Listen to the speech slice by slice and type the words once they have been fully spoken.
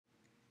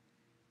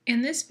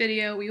In this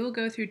video, we will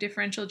go through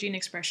differential gene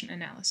expression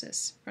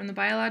analysis, from the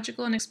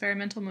biological and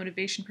experimental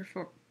motivation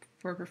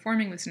for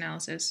performing this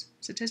analysis,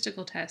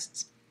 statistical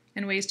tests,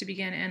 and ways to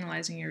begin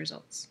analyzing your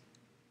results.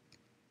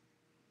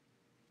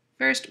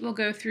 First, we'll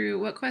go through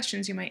what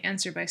questions you might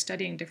answer by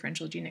studying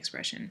differential gene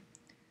expression.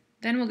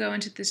 Then we'll go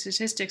into the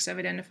statistics of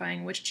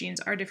identifying which genes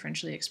are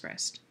differentially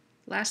expressed.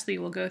 Lastly,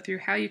 we'll go through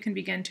how you can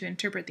begin to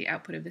interpret the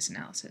output of this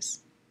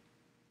analysis.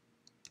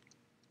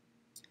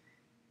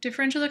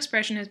 Differential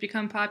expression has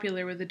become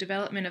popular with the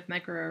development of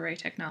microarray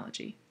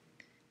technology.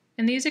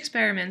 In these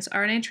experiments,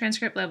 RNA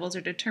transcript levels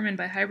are determined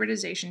by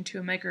hybridization to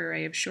a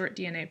microarray of short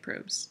DNA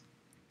probes.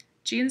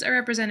 Genes are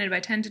represented by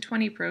 10 to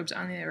 20 probes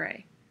on the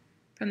array.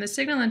 From the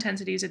signal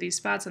intensities of these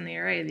spots on the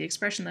array, the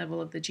expression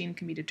level of the gene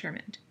can be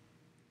determined.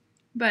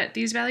 But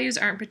these values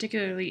aren't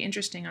particularly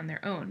interesting on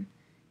their own.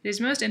 It is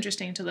most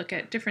interesting to look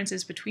at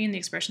differences between the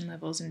expression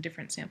levels in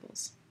different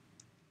samples.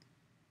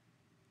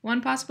 One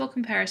possible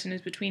comparison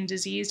is between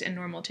diseased and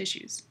normal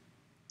tissues.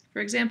 For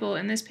example,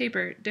 in this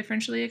paper,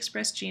 differentially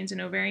expressed genes in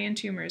ovarian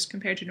tumors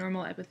compared to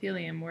normal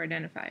epithelium were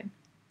identified.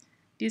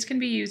 These can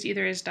be used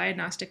either as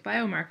diagnostic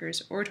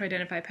biomarkers or to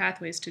identify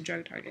pathways to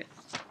drug target.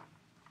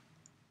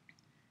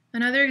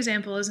 Another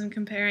example is in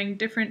comparing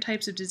different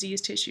types of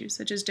diseased tissues,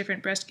 such as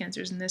different breast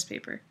cancers in this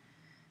paper.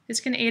 This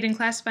can aid in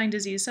classifying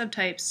disease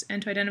subtypes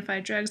and to identify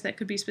drugs that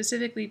could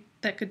specifically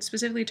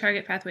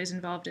target pathways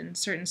involved in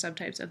certain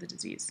subtypes of the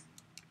disease.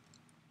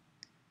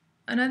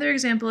 Another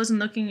example is in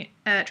looking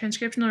at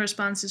transcriptional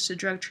responses to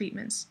drug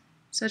treatments,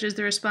 such as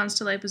the response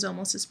to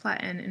liposomal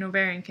cisplatin in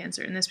ovarian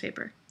cancer in this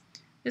paper.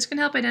 This can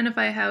help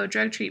identify how a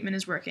drug treatment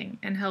is working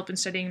and help in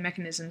studying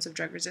mechanisms of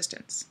drug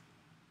resistance.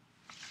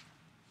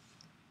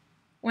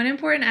 One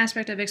important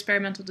aspect of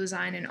experimental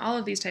design in all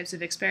of these types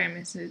of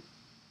experiments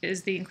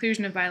is the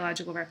inclusion of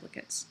biological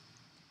replicates.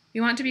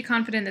 We want to be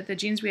confident that the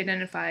genes we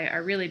identify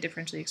are really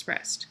differentially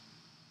expressed.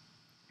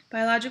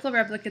 Biological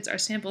replicates are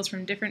samples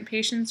from different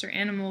patients or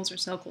animals or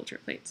cell culture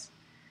plates.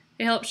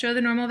 They help show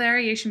the normal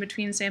variation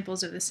between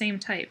samples of the same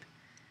type,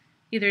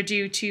 either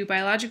due to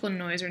biological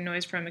noise or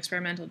noise from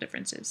experimental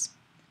differences.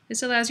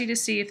 This allows you to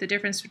see if the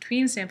difference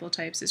between sample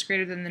types is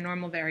greater than the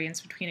normal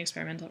variance between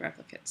experimental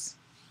replicates.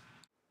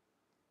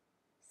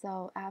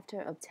 So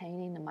after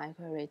obtaining the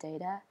microarray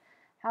data,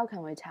 how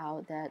can we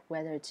tell that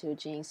whether two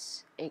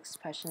genes'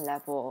 expression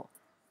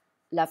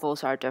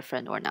levels are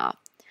different or not?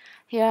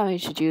 Here I'll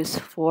introduce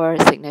 4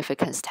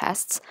 significance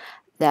tests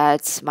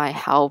that might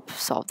help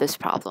solve this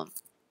problem.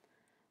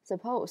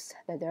 Suppose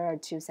that there are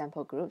 2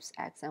 sample groups,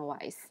 X and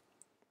Y,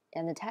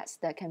 and the tests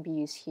that can be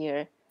used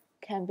here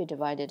can be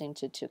divided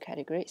into 2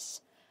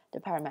 categories, the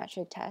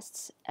parametric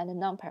tests and the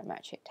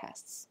non-parametric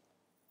tests.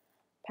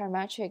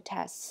 Parametric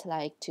tests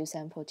like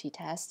two-sample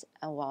t-test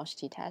and Walsh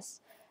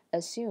t-test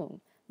assume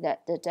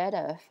that the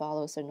data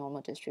follows a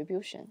normal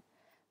distribution,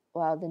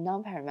 while the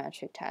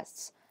non-parametric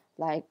tests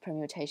like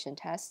permutation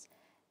tests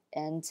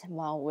and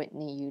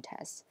Mann-Whitney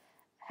U-tests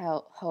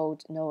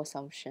hold no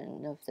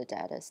assumption of the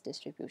data's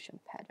distribution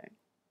pattern.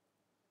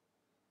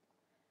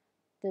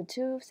 The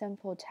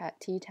two-sample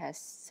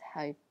t-tests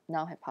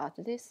null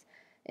hypothesis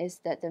is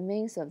that the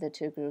means of the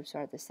 2 groups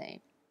are the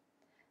same.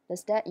 The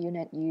stat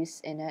unit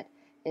used in it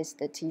is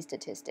the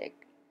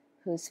t-statistic,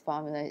 whose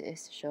formula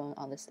is shown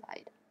on the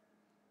slide.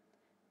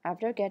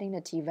 After getting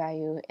the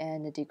t-value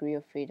and the degree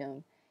of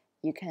freedom,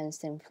 you can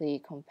simply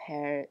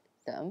compare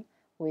them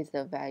with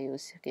the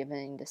values given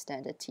in the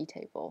standard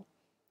t-table,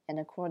 and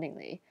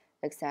accordingly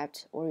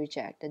accept or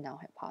reject the null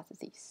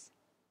hypotheses.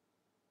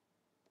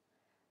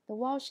 The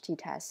Walsh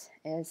t-test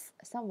is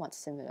somewhat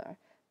similar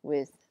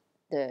with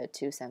the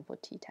two-sample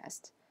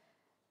t-test.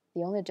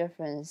 The only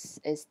difference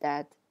is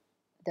that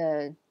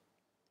the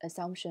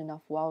assumption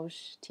of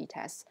Walsh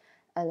t-test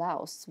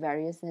allows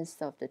variances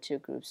of the 2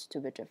 groups to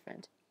be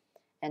different,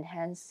 and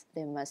hence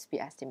they must be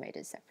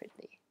estimated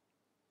separately.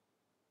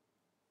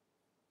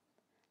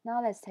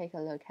 Now let's take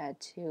a look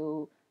at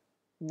 2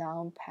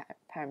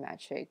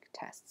 non-parametric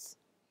tests.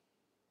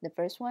 The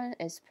first one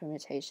is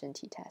permutation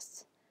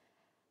t-test.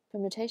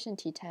 Permutation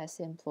t-test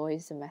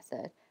employs a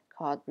method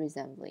called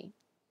resembling.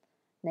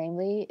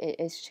 Namely, it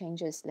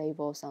exchanges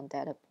labels on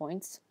data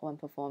points when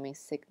performing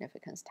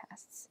significance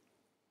tests.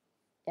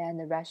 And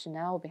the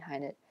rationale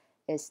behind it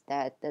is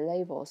that the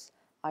labels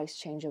are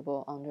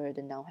exchangeable under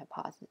the null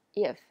hypothesis.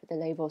 If the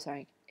labels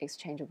are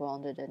exchangeable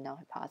under the null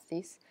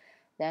hypothesis,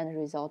 then the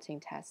resulting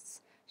tests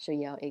should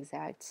yield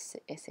exact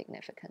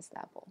significance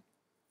level.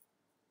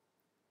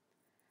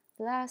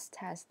 The last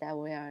test that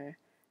we are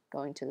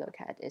going to look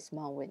at is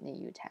Mann-Whitney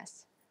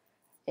U-test.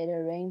 It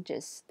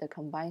arranges the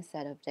combined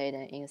set of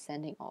data in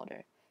ascending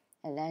order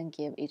and then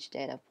give each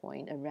data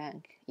point a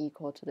rank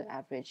equal to the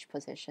average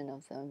position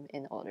of them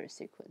in order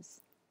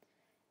sequence.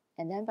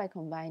 And then by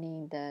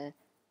combining the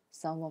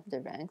sum of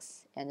the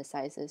ranks and the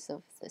sizes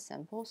of the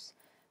samples,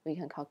 we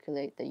can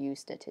calculate the U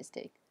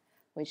statistic,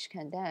 which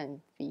can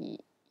then be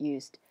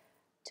used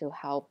to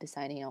help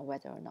deciding on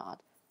whether or not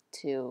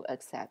to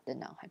accept the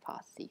null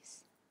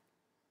hypotheses.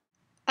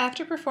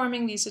 After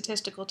performing these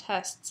statistical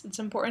tests, it's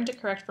important to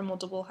correct for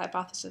multiple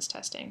hypothesis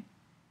testing.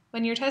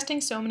 When you're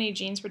testing so many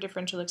genes for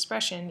differential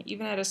expression,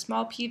 even at a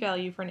small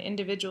p-value for an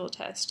individual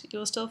test, you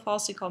will still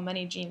falsely call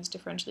many genes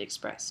differentially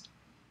expressed.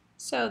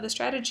 So the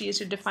strategy is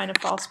to define a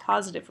false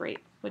positive rate,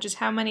 which is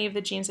how many of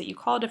the genes that you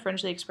call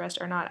differentially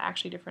expressed are not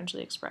actually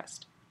differentially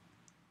expressed.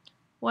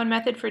 One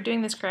method for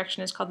doing this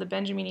correction is called the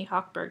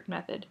Benjamini-Hochberg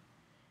method.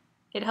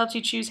 It helps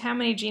you choose how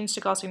many genes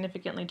to call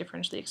significantly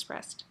differentially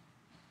expressed.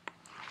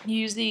 You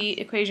use the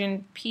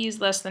equation p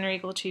is less than or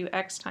equal to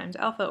x times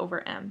alpha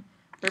over m,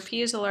 where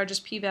p is the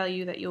largest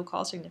p-value that you'll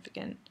call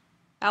significant.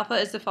 Alpha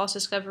is the false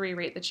discovery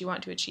rate that you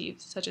want to achieve,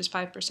 such as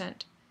 5%.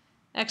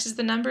 X is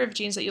the number of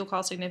genes that you'll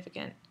call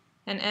significant,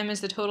 and m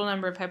is the total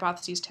number of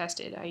hypotheses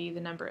tested, i.e. the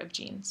number of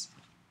genes.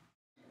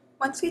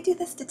 Once we do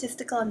the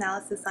statistical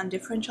analysis on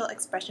differential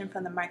expression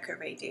from the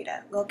microarray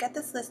data, we'll get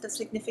this list of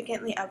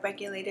significantly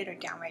upregulated or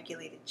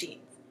downregulated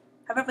genes.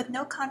 However, with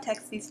no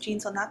context, these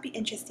genes will not be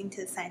interesting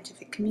to the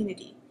scientific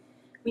community.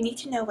 We need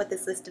to know what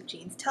this list of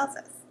genes tells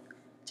us.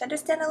 To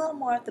understand a little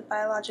more of the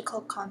biological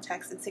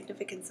context and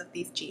significance of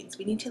these genes,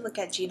 we need to look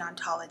at gene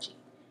ontology.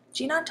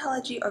 Gene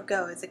ontology, or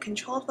GO, is a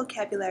controlled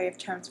vocabulary of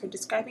terms for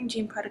describing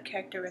gene product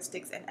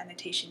characteristics and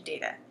annotation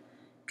data.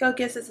 GO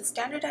gives us a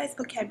standardized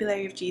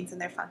vocabulary of genes and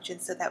their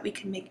functions so that we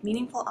can make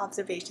meaningful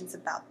observations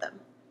about them.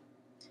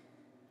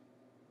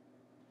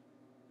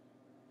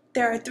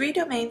 There are 3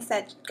 domains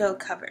that GO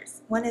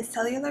covers. One is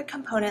cellular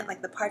component,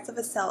 like the parts of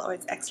a cell or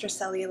its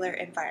extracellular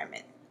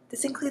environment.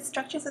 This includes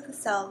structures of the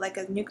cell like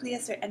a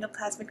nucleus or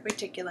endoplasmic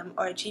reticulum,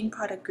 or a gene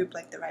product group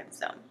like the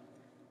ribosome.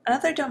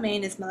 Another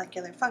domain is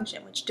molecular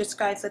function, which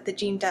describes what the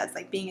gene does,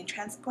 like being a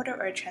transporter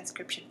or a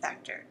transcription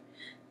factor.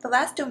 The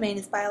last domain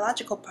is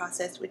biological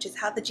process, which is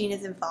how the gene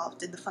is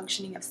involved in the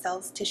functioning of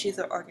cells, tissues,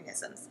 or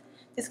organisms.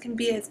 This can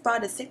be as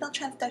broad as signal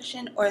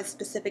transduction or as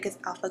specific as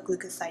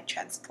alpha-glucoside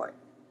transport.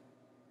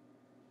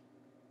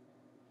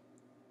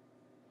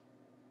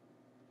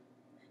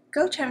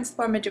 GO terms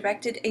form a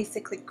directed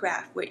acyclic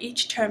graph where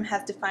each term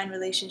has defined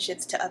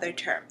relationships to other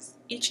terms.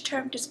 Each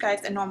term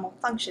describes a normal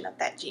function of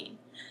that gene.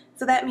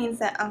 So that means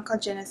that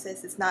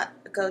oncogenesis is not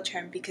a GO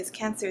term because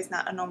cancer is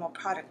not a normal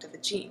product of a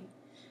gene.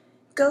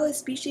 GO is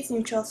species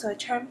neutral, so a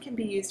term can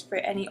be used for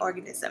any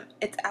organism.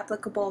 It's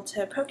applicable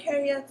to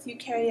prokaryotes,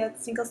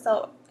 eukaryotes,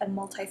 single-cell, and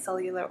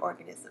multicellular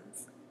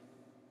organisms.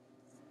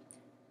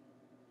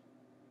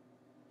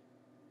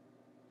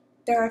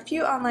 There are a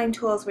few online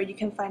tools where you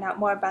can find out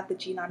more about the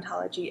gene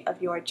ontology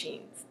of your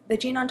genes. The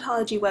gene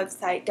ontology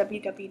website,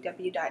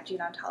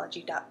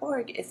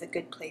 www.geneontology.org, is a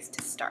good place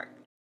to start.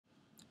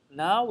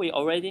 Now we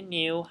already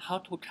knew how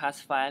to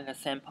classify the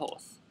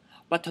samples.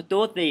 But to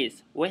do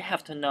this, we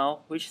have to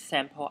know which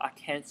samples are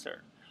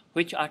cancer,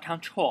 which are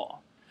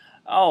control.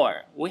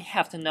 Or we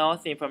have to know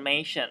the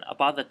information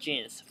about the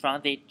genes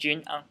from the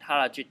gene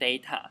ontology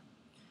data.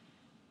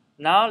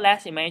 Now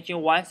let's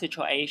imagine one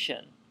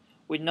situation.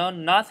 We know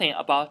nothing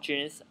about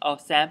genes or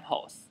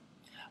samples,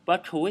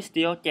 but could we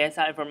still get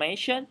some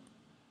information?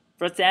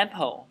 For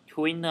example,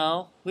 could we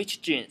know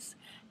which genes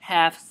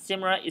have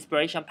similar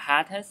expression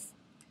patterns?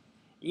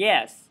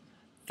 Yes,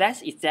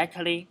 that's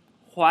exactly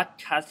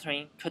what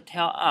clustering could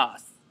tell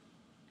us.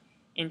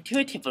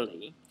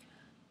 Intuitively,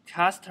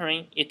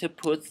 clustering is to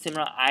put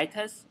similar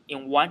items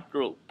in one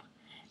group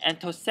and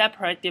to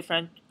separate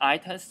different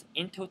items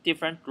into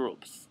different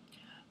groups.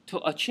 To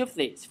achieve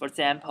this, for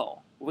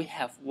example, we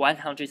have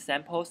 100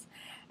 samples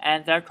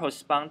and their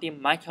corresponding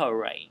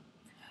microarray.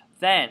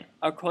 Then,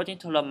 according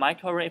to the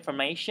microarray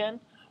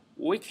information,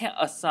 we can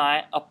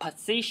assign a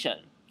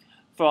position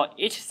for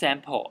each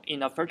sample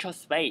in a virtual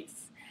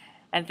space,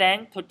 and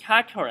then to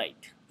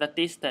calculate the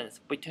distance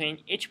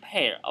between each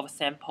pair of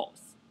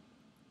samples.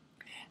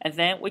 And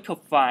then we could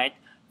find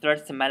their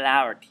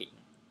similarity.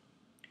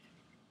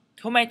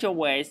 2 major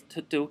ways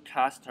to do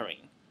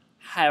clustering: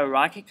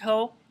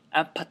 hierarchical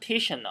and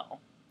partitional.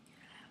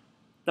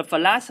 The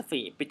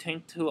philosophy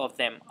between 2 of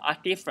them are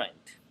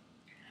different.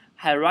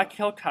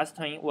 Hierarchical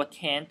clustering will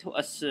tend to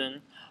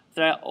assume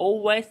there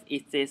always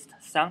exists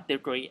some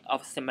degree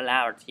of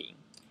similarity,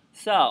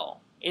 so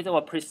it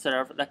will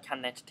preserve the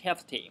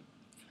connectivity.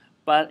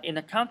 But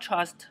in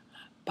contrast,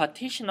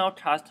 partitional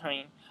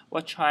clustering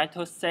will try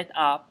to set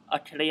up a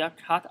clear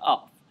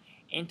cutoff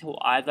into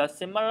either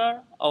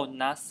similar or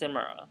not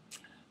similar,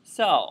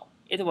 so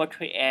it will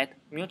create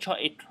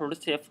mutually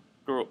exclusive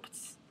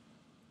groups.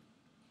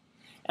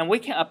 And we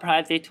can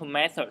apply these 2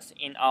 methods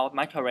in our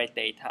microarray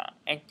data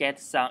and get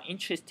some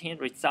interesting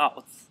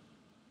results.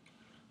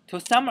 To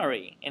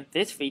summary, in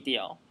this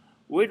video,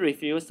 we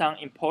review some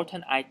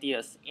important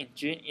ideas in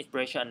gene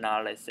expression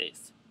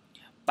analysis.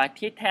 By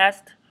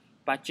t-test,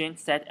 by gene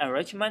set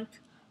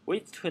enrichment, we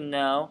need to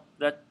know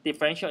the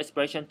differential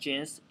expression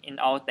genes in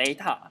our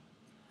data.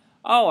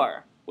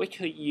 Or we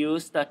could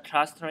use the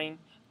clustering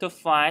to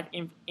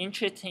find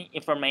interesting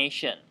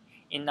information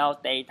in our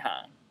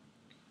data.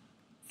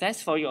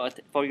 Thanks for your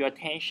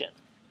attention.